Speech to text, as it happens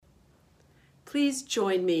Please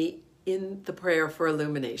join me in the prayer for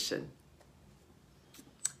illumination.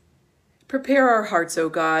 Prepare our hearts, O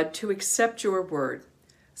God, to accept your word.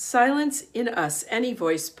 Silence in us any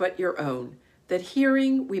voice but your own, that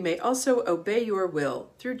hearing we may also obey your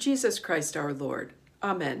will, through Jesus Christ our Lord.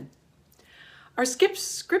 Amen. Our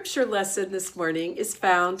scripture lesson this morning is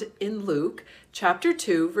found in Luke chapter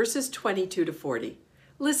 2, verses 22 to 40.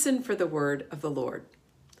 Listen for the word of the Lord.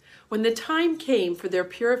 When the time came for their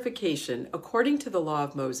purification, according to the law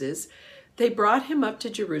of Moses, they brought him up to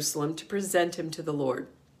Jerusalem to present him to the Lord.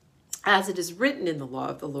 As it is written in the law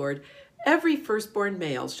of the Lord, every firstborn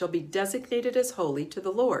male shall be designated as holy to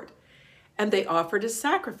the Lord. And they offered a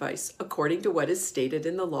sacrifice according to what is stated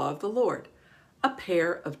in the law of the Lord, a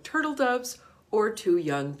pair of turtle doves or 2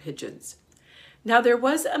 young pigeons. Now there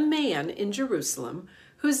was a man in Jerusalem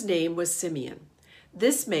whose name was Simeon.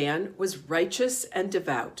 This man was righteous and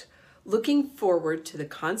devout, looking forward to the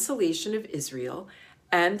consolation of Israel,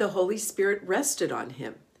 and the Holy Spirit rested on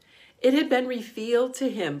him. It had been revealed to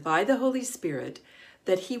him by the Holy Spirit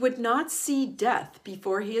that he would not see death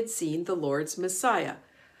before he had seen the Lord's Messiah.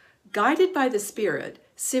 Guided by the Spirit,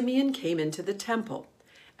 Simeon came into the temple,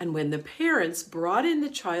 and when the parents brought in the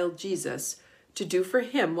child Jesus to do for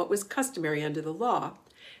him what was customary under the law,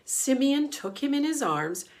 Simeon took him in his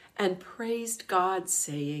arms and praised God,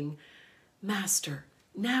 saying, "Master,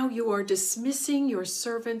 now you are dismissing your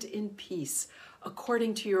servant in peace,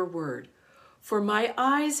 according to your word. For my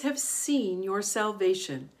eyes have seen your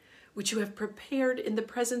salvation, which you have prepared in the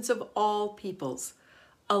presence of all peoples,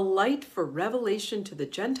 a light for revelation to the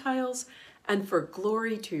Gentiles and for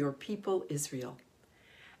glory to your people Israel."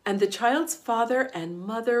 And the child's father and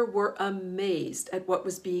mother were amazed at what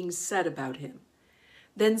was being said about him.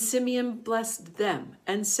 Then Simeon blessed them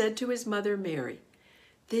and said to his mother Mary,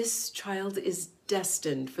 "This child is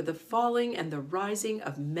destined for the falling and the rising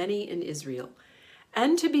of many in Israel,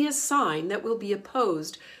 and to be a sign that will be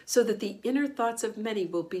opposed, so that the inner thoughts of many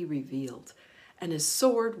will be revealed, and a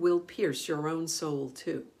sword will pierce your own soul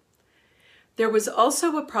too." There was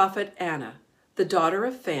also a prophet Anna, the daughter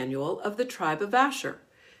of Phanuel of the tribe of Asher.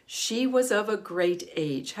 She was of a great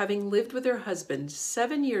age, having lived with her husband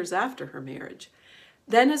 7 years after her marriage,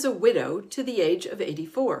 then as a widow to the age of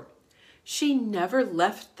 84. She never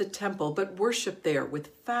left the temple, but worshiped there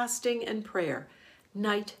with fasting and prayer,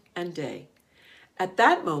 night and day. At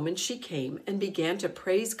that moment she came and began to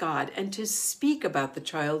praise God and to speak about the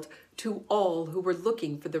child to all who were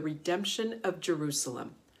looking for the redemption of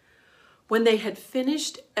Jerusalem. When they had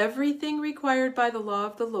finished everything required by the law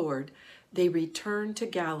of the Lord, they returned to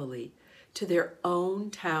Galilee, to their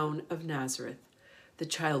own town of Nazareth. The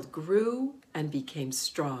child grew and became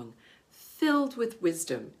strong, filled with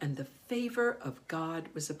wisdom, and the favor of God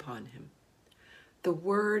was upon him. The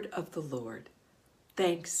word of the Lord.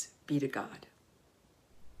 Thanks be to God.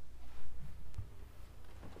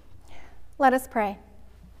 Let us pray.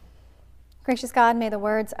 Gracious God, may the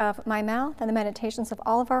words of my mouth and the meditations of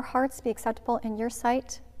all of our hearts be acceptable in your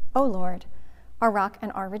sight, O Lord, our rock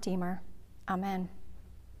and our Redeemer. Amen.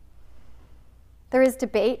 There is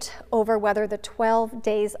debate over whether the 12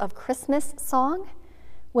 Days of Christmas song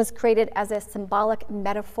was created as a symbolic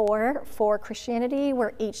metaphor for Christianity,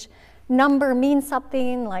 where each number means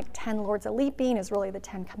something, like 10 Lords a Leaping is really the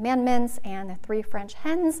 10 Commandments, and the 3 French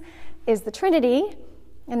hens is the Trinity.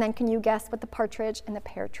 And then can you guess what the partridge in the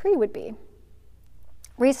pear tree would be?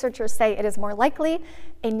 Researchers say it is more likely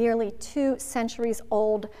a nearly 2 centuries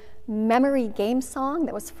old memory game song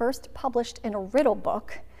that was first published in a riddle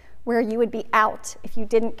book, where you would be out if you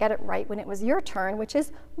didn't get it right when it was your turn, which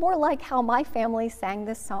is more like how my family sang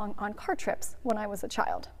this song on car trips when I was a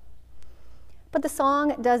child. But the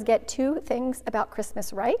song does get 2 things about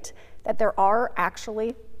Christmas right, that there are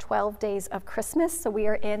actually 12 days of Christmas, so we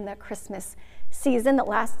are in the Christmas season that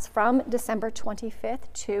lasts from December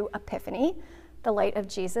 25th to Epiphany, the light of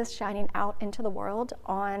Jesus shining out into the world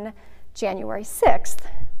on January 6th.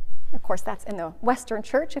 Of course, that's in the Western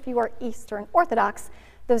Church. If you are Eastern Orthodox,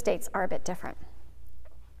 those dates are a bit different.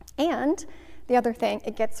 And the other thing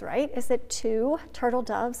it gets right is that 2 turtle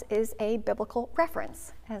doves is a biblical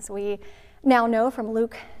reference, as we now know from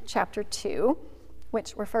Luke chapter 2,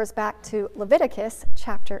 which refers back to Leviticus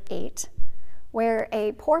chapter 8, where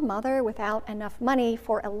a poor mother without enough money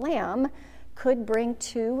for a lamb could bring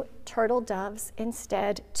 2 turtle doves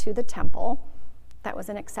instead to the temple. That was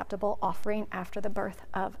an acceptable offering after the birth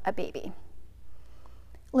of a baby.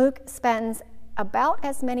 Luke spends about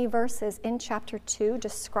as many verses in chapter 2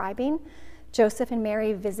 describing Joseph and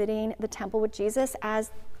Mary visiting the temple with Jesus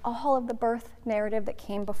as all of the birth narrative that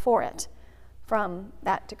came before it, from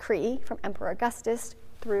that decree from Emperor Augustus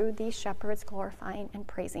through the shepherds glorifying and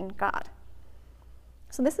praising God.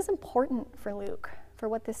 So this is important for Luke, for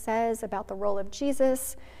what this says about the role of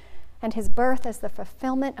Jesus and his birth as the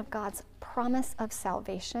fulfillment of God's promise of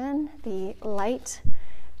salvation, the light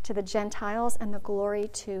to the Gentiles and the glory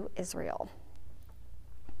to Israel.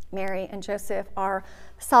 Mary and Joseph are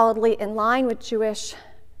solidly in line with Jewish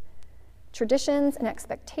traditions and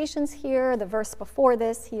expectations here. The verse before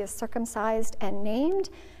this, he is circumcised and named,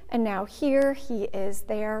 and now here he is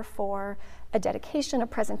there for a dedication, a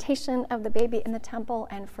presentation of the baby in the temple,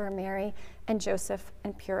 and for Mary and Joseph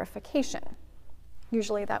and purification.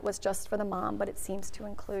 Usually that was just for the mom, but it seems to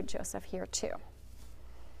include Joseph here too.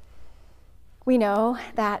 We know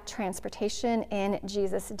that transportation in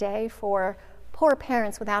Jesus' day for poor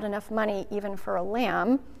parents without enough money even for a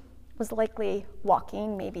lamb was likely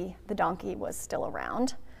walking. Maybe the donkey was still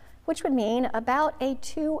around, which would mean about a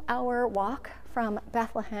 2-hour walk from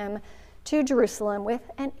Bethlehem to Jerusalem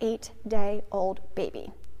with an 8-day-old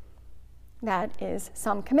baby. That is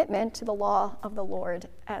some commitment to the law of the Lord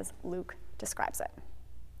as Luke describes it.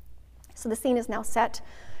 So the scene is now set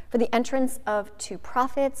for the entrance of 2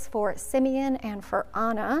 prophets, for Simeon and for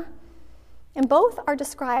Anna, and both are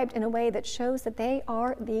described in a way that shows that they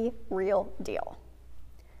are the real deal.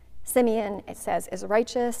 Simeon, it says, is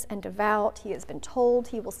righteous and devout. He has been told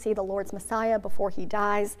he will see the Lord's Messiah before he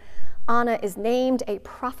dies. Anna is named a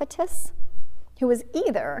prophetess who is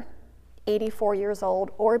either 84 years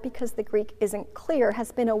old or, because the Greek isn't clear,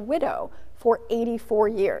 has been a widow for 84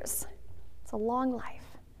 years. It's a long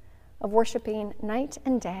life of worshiping night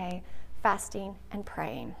and day, fasting and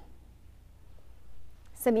praying.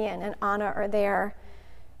 Simeon and Anna are there,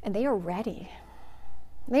 and they are ready.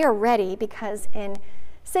 They are ready because in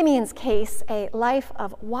Simeon's case, a life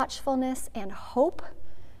of watchfulness and hope,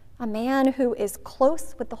 a man who is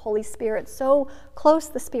close with the Holy Spirit, so close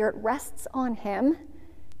the Spirit rests on him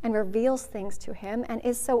and reveals things to him, and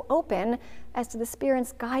is so open as to the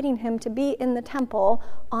Spirit's guiding him to be in the temple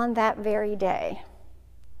on that very day.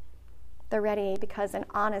 They're ready because in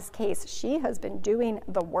Anna's case, she has been doing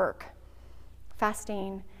the work,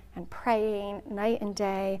 fasting and praying night and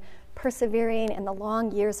day, persevering in the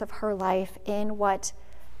long years of her life in what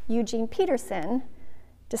Eugene Peterson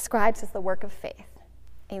describes as the work of faith,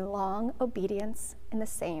 a long obedience in the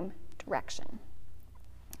same direction.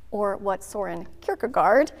 Or what Søren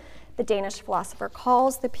Kierkegaard, the Danish philosopher,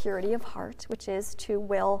 calls the purity of heart, which is to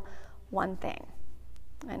will one thing.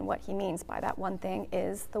 And what he means by that one thing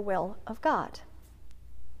is the will of God.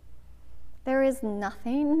 There is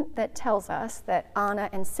nothing that tells us that Anna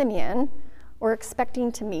and Simeon were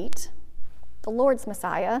expecting to meet the Lord's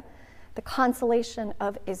Messiah, the consolation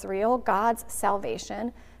of Israel, God's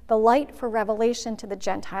salvation, the light for revelation to the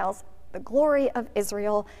Gentiles, the glory of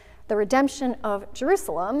Israel, the redemption of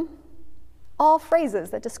Jerusalem, all phrases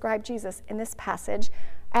that describe Jesus in this passage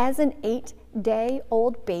as an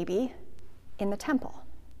 8-day-old baby in the temple.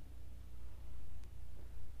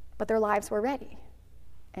 But their lives were ready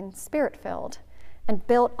and spirit-filled and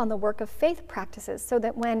built on the work of faith practices, so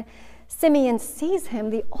that when Simeon sees him,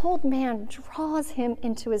 the old man draws him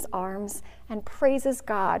into his arms and praises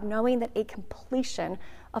God, knowing that a completion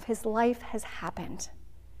of his life has happened.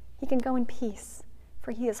 He can go in peace,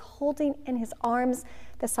 for he is holding in his arms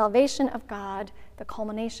the salvation of God, the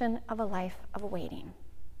culmination of a life of waiting.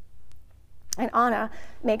 And Anna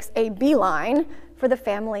makes a beeline for the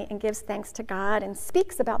family and gives thanks to God and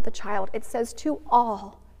speaks about the child. It says, to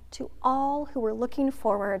all who were looking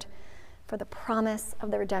forward for the promise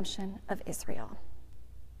of the redemption of Israel.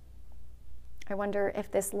 I wonder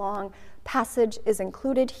if this long passage is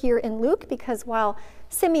included here in Luke, because while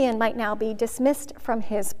Simeon might now be dismissed from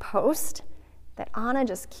his post, that Anna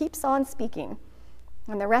just keeps on speaking.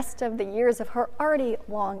 And the rest of the years of her already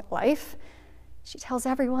long life, she tells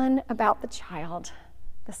everyone about the child,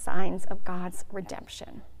 the signs of God's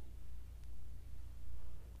redemption.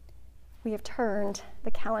 We have turned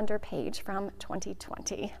the calendar page from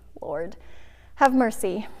 2020. Lord, have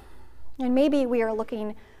mercy. And maybe we are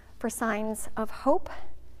looking for signs of hope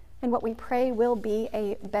and what we pray will be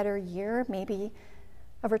a better year, maybe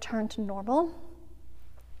a return to normal.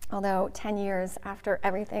 Although 10 years after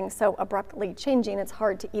everything so abruptly changing, it's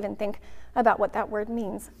hard to even think about what that word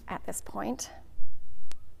means at this point.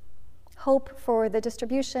 Hope for the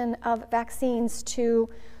distribution of vaccines to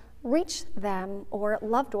reach them or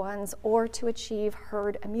loved ones, or to achieve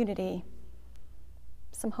herd immunity.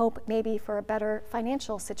 Some hope maybe for a better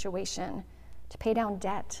financial situation, to pay down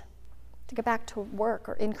debt, to get back to work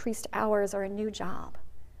or increased hours or a new job,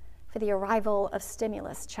 for the arrival of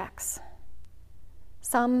stimulus checks.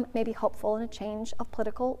 Some may be hopeful in a change of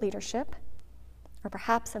political leadership, or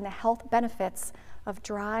perhaps in the health benefits of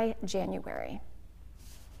dry January.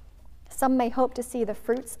 Some may hope to see the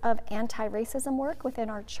fruits of anti-racism work within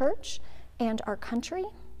our church and our country,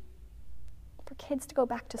 for kids to go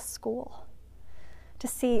back to school, to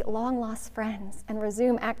see long-lost friends and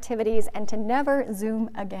resume activities and to never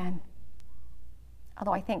Zoom again.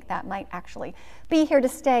 Although I think that might actually be here to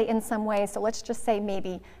stay in some ways, so let's just say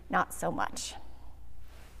maybe not so much.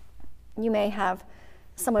 You may have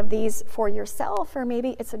some of these for yourself, or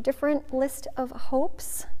maybe it's a different list of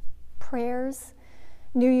hopes, prayers,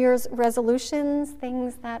 New Year's resolutions,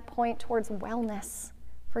 things that point towards wellness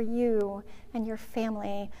for you and your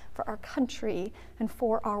family, for our country, and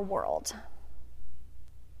for our world.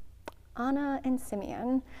 Anna and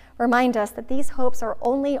Simeon remind us that these hopes are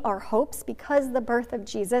only our hopes because the birth of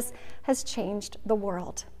Jesus has changed the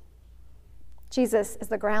world. Jesus is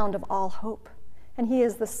the ground of all hope, and he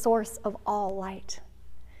is the source of all light.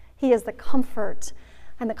 He is the comfort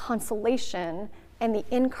and the consolation and the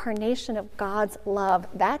incarnation of God's love.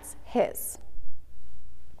 That's his.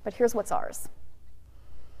 But here's what's ours.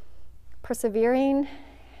 Persevering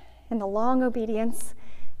in the long obedience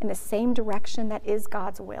in the same direction that is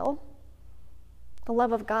God's will. The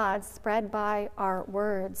love of God spread by our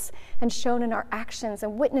words and shown in our actions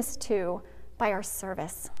and witnessed to by our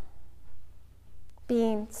service.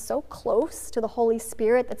 Being so close to the Holy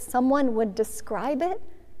Spirit that someone would describe it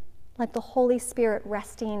like the Holy Spirit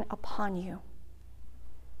resting upon you.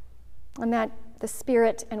 And that the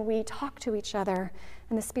Spirit and we talk to each other,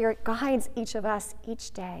 and the Spirit guides each of us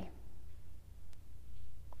each day.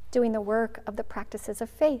 Doing the work of the practices of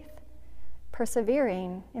faith,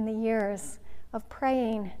 persevering in the years of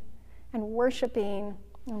praying and worshiping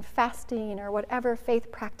and fasting or whatever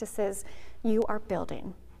faith practices you are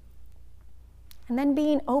building. And then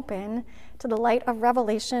being open to the light of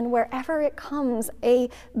revelation wherever it comes, a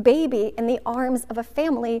baby in the arms of a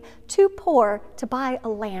family too poor to buy a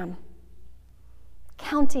lamb.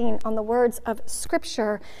 Counting on the words of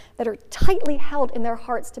Scripture that are tightly held in their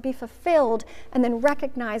hearts to be fulfilled and then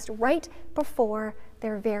recognized right before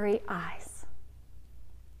their very eyes.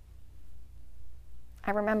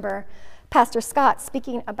 I remember Pastor Scott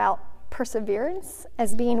speaking about perseverance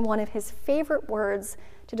as being one of his favorite words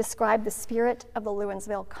to describe the spirit of the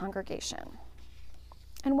Lewinsville congregation.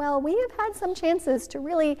 And well, we have had some chances to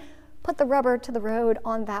really put the rubber to the road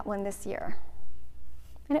on that one this year.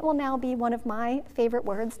 And it will now be one of my favorite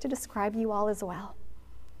words to describe you all as well.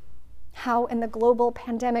 How in the global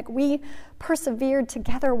pandemic we persevered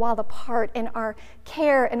together while apart in our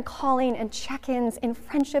care and calling and check-ins, in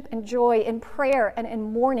friendship and joy, in prayer and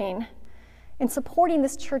in mourning, in supporting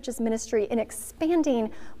this church's ministry, in expanding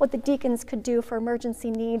what the deacons could do for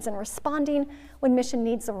emergency needs and responding when mission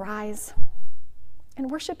needs arise, and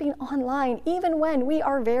worshiping online even when we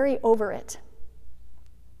are very over it.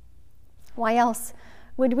 Why else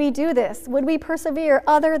would we do this? Would we persevere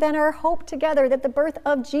other than our hope together that the birth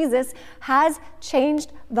of Jesus has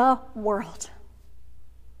changed the world?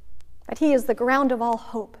 That he is the ground of all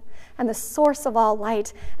hope and the source of all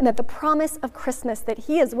light, and that the promise of Christmas that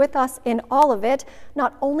he is with us in all of it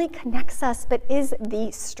not only connects us, but is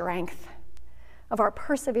the strength of our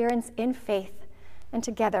perseverance in faith and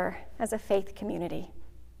together as a faith community.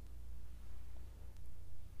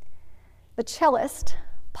 The cellist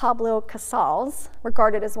Pablo Casals,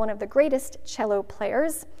 regarded as one of the greatest cello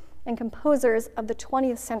players and composers of the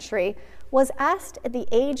 20th century, was asked at the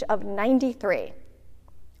age of 93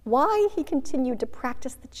 why he continued to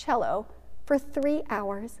practice the cello for 3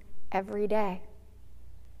 hours every day.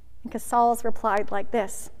 And Casals replied like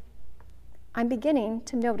this: "I'm beginning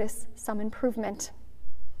to notice some improvement.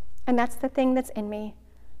 And that's the thing that's in me.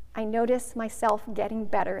 I notice myself getting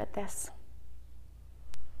better at this."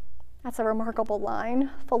 That's a remarkable line,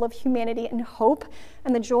 full of humanity and hope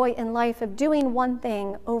and the joy in life of doing one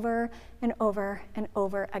thing over and over and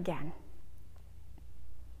over again.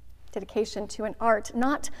 Dedication to an art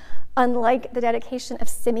not unlike the dedication of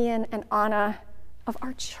Simeon and Anna, of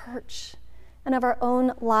our church and of our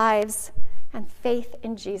own lives, and faith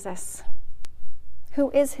in Jesus, who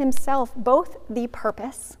is himself both the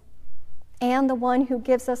purpose and the one who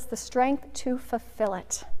gives us the strength to fulfill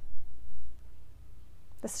it.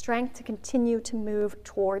 The strength to continue to move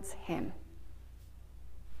towards him.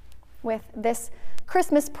 With this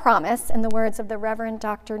Christmas promise, in the words of the Reverend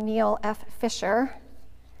Dr. Neil F. Fisher,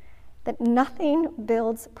 that nothing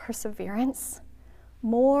builds perseverance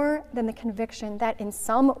more than the conviction that in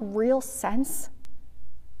some real sense,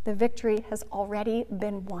 the victory has already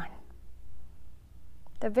been won.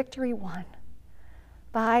 The victory won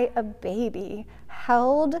by a baby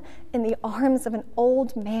held in the arms of an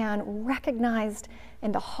old man, recognized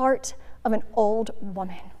in the heart of an old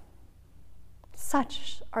woman.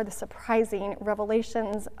 Such are the surprising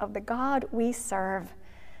revelations of the God we serve.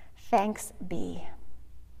 Thanks be.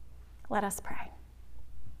 Let us pray.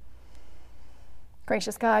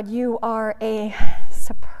 Gracious God, you are a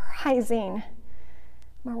surprising,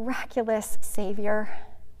 miraculous Savior,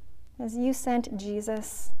 as you sent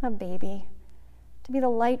Jesus, a baby, to be the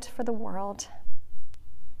light for the world.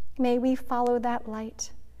 May we follow that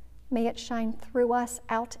light. May it shine through us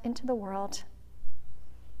out into the world.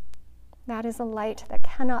 That is a light that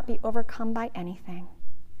cannot be overcome by anything,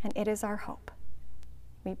 and it is our hope.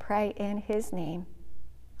 We pray in his name.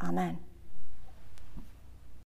 Amen.